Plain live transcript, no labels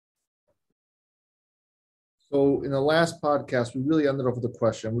So in the last podcast, we really ended off with a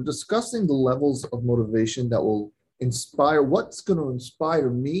question. We're discussing the levels of motivation that will inspire. What's going to inspire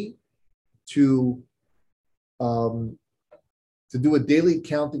me to um, to do a daily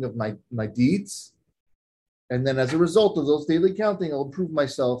counting of my deeds, and then as a result of those daily counting, I'll improve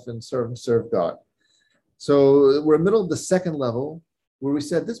myself and serve God. So we're in the middle of the second level, where we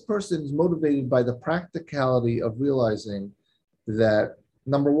said this person is motivated by the practicality of realizing that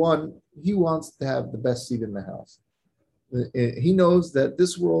number one, he wants to have the best seat in the house. He knows that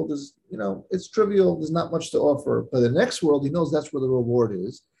this world is, it's trivial. There's not much to offer. But the next world, he knows that's where the reward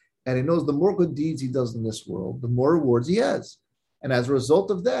is. And he knows the more good deeds he does in this world, the more rewards he has. And as a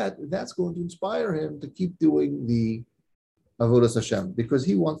result of that, that's going to inspire him to keep doing the Avodas Hashem because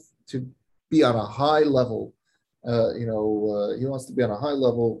he wants to be on a high level. He wants to be on a high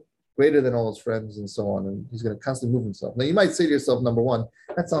level, greater than all his friends and so on. And he's going to constantly move himself. Now, you might say to yourself, number one,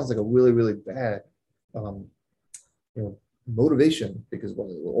 that sounds like a really, really bad um, motivation because we're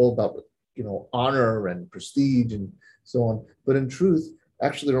all about honor and prestige and so on. But in truth,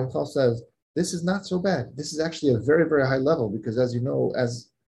 actually, Ramchal says this is not so bad. This is actually a very very high level because, as you know, as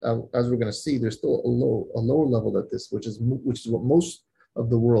we're going to see, there's still a lower level at this, which is what most of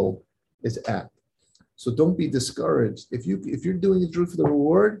the world is at. So don't be discouraged if you're doing it for the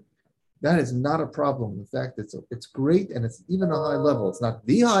reward. That is not a problem. In fact, it's great and it's even a high level. It's not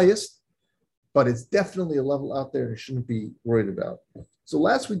the highest, but it's definitely a level out there you shouldn't be worried about. So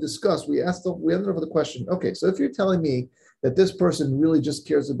last we discussed, we ended up with a question. Okay, so if you're telling me that this person really just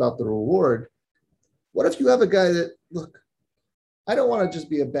cares about the reward, what if you have a guy that, look, I don't want to just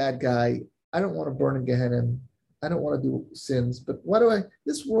be a bad guy. I don't want to burn in Gehenna. I don't want to do sins, but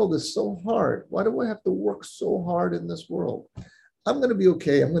this world is so hard. Why do I have to work so hard in this world? I'm going to be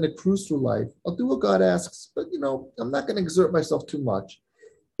okay. I'm going to cruise through life. I'll do what God asks, but I'm not going to exert myself too much.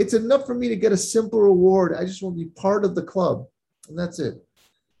 It's enough for me to get a simple reward. I just want to be part of the club, and that's it.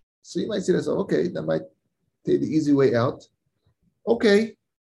 So you might say to yourself, okay, that might take the easy way out. Okay,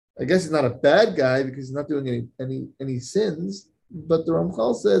 I guess he's not a bad guy because he's not doing any sins. But the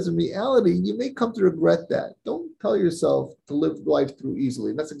Ramchal says, in reality, you may come to regret that. Don't tell yourself to live life through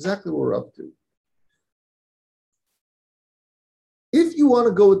easily. And that's exactly what we're up to. If you want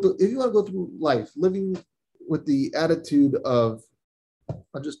to go through life living with the attitude of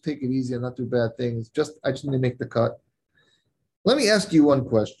I'll just take it easy and not do bad things. I just need to make the cut. Let me ask you one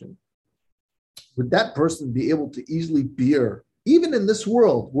question. Would that person be able to easily bear, even in this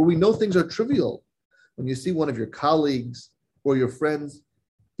world where we know things are trivial, when you see one of your colleagues or your friends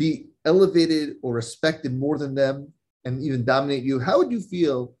be elevated or respected more than them and even dominate you? How would you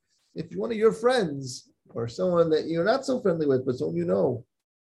feel if one of your friends or someone that you're not so friendly with, but someone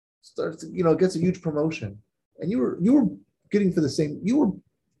starts gets a huge promotion, and you were you were aiming for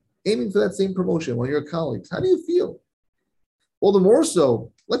that same promotion, one of your colleagues? How do you feel? All the more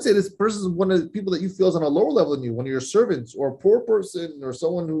so, let's say this person is one of the people that you feel is on a lower level than you, one of your servants or a poor person or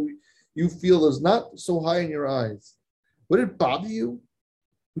someone who you feel is not so high in your eyes. Would it bother you?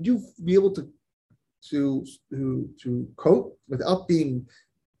 Would you be able to cope without being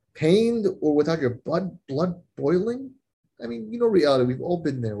pained or without your blood boiling? I mean, reality, we've all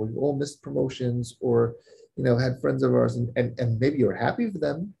been there. We've all missed promotions or had friends of ours and maybe you're happy for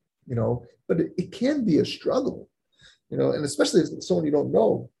them, but it can be a struggle, and especially if it's someone you don't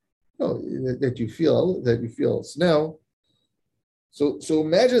know, that you feel. So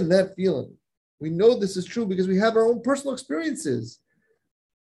imagine that feeling. We know this is true because we have our own personal experiences.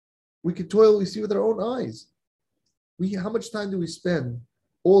 We can toil, we see with our own eyes. How much time do we spend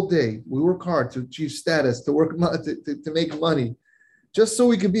all day? We work hard to achieve status, to make money, just so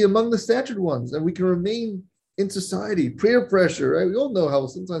we can be among the statured ones and we can remain in society. Peer pressure, right? We all know how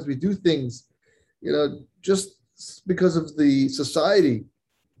sometimes we do things, just because of the society.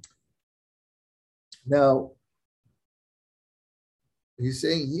 Now, he's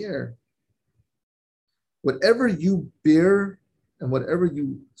saying here, whatever you bear and whatever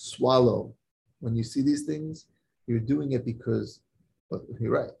you swallow, when you see these things, you're doing it because, well,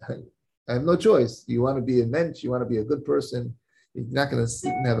 you're right. I have no choice. You want to be a mensch, you want to be a good person, you're not going to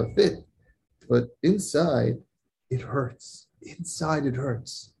sit and have a fit. But inside, it hurts. Inside, it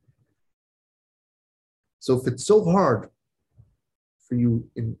hurts. So if it's so hard for you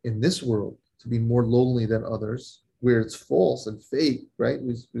in this world to be more lonely than others, where it's false and fake, right?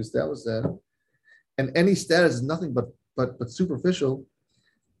 We established that. And any status is nothing but superficial.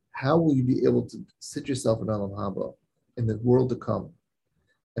 How will you be able to sit yourself in Olam Haba, in the world to come,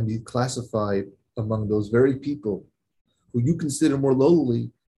 and be classified among those very people who you consider more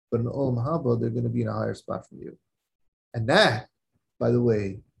lowly, but in Olam Haba, they're going to be in a higher spot from you? And that, by the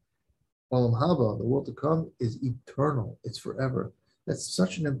way, Olam Haba, the world to come, is eternal. It's forever. That's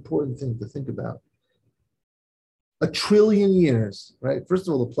such an important thing to think about. 1 trillion years, right? First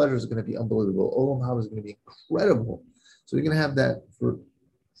of all, the pleasure is going to be unbelievable. Olam Haba is going to be incredible. So you're going to have that for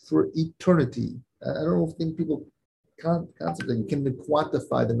eternity. I don't think people concept that you can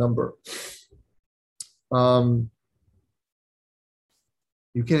quantify the number. Um,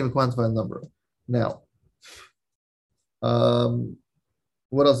 you can't even quantify the number. Now, um,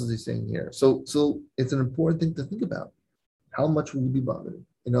 what else is he saying here? So it's an important thing to think about. How much will you be bothered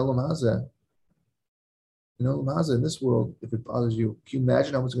in Olam Hazeh? In Olam Hazeh, in this world, if it bothers you, can you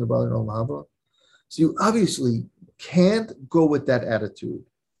imagine how much it's going to bother in Olam Haba? So you obviously can't go with that attitude.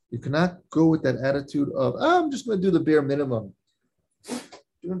 You cannot go with that attitude of, I'm just going to do the bare minimum.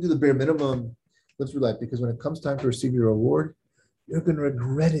 You're going to do the bare minimum, live through life, because when it comes time to receive your reward, you're going to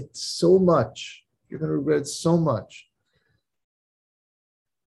regret it so much. You're going to regret it so much.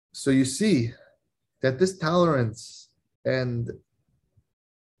 So you see that this tolerance and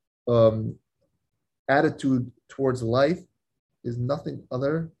attitude towards life is nothing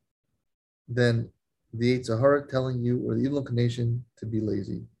other than the Yetzer Hara telling you, or the evil inclination, to be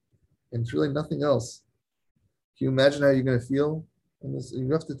lazy. And it's really nothing else. Can you imagine how you're going to feel? And this, you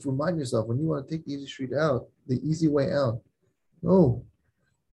have to remind yourself, when you want to take the easy street out, the easy way out. No,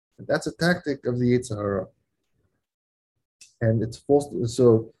 that's a tactic of the Yetzer Hara. And it's false.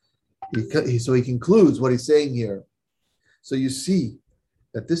 So he concludes what he's saying here. So you see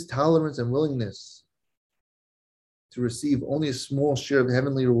that this tolerance and willingness to receive only a small share of the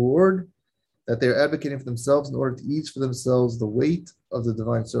heavenly reward, that they're advocating for themselves in order to ease for themselves the weight of the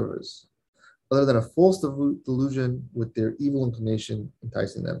divine service, other than a false delusion with their evil inclination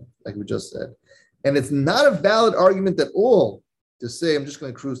enticing them, like we just said. And it's not a valid argument at all to say, I'm just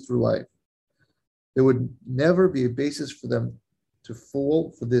going to cruise through life. There would never be a basis for them to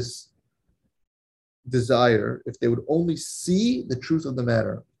fall for this desire if they would only see the truth of the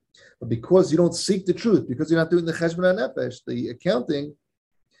matter. But because you don't seek the truth, because you're not doing the cheshbon nefesh, the accounting,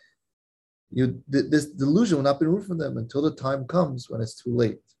 this delusion will not be removed from them until the time comes when it's too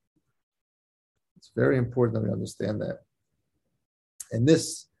late. It's very important that we understand that. And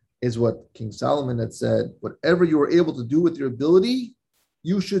this is what King Solomon had said, whatever you are able to do with your ability,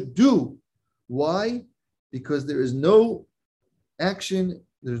 you should do. Why? Because there is no action,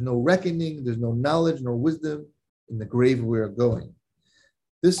 there's no reckoning, there's no knowledge, nor wisdom in the grave we are going.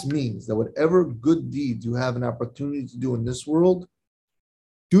 This means that whatever good deeds you have an opportunity to do in this world,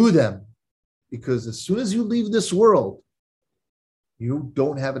 do them. Because as soon as you leave this world, you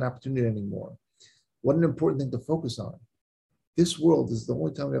don't have an opportunity anymore. What an important thing to focus on. This world is the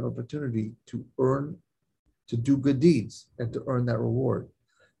only time we have opportunity to earn, to do good deeds and to earn that reward.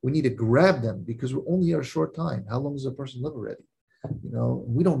 We need to grab them because we're only here a short time. How long does a person live already?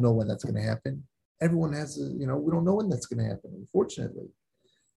 We don't know when that's going to happen. Everyone has, we don't know when that's going to happen, unfortunately.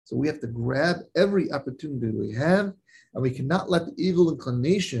 So we have to grab every opportunity we have, and we cannot let the evil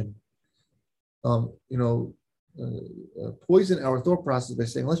inclination, poison our thought process by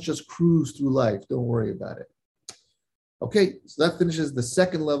saying, let's just cruise through life. Don't worry about it. Okay, so that finishes the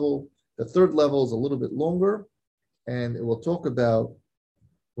second level. The third level is a little bit longer, and it will talk about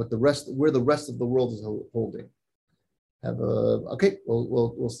where the rest of the world is holding.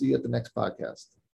 We'll see you at the next podcast.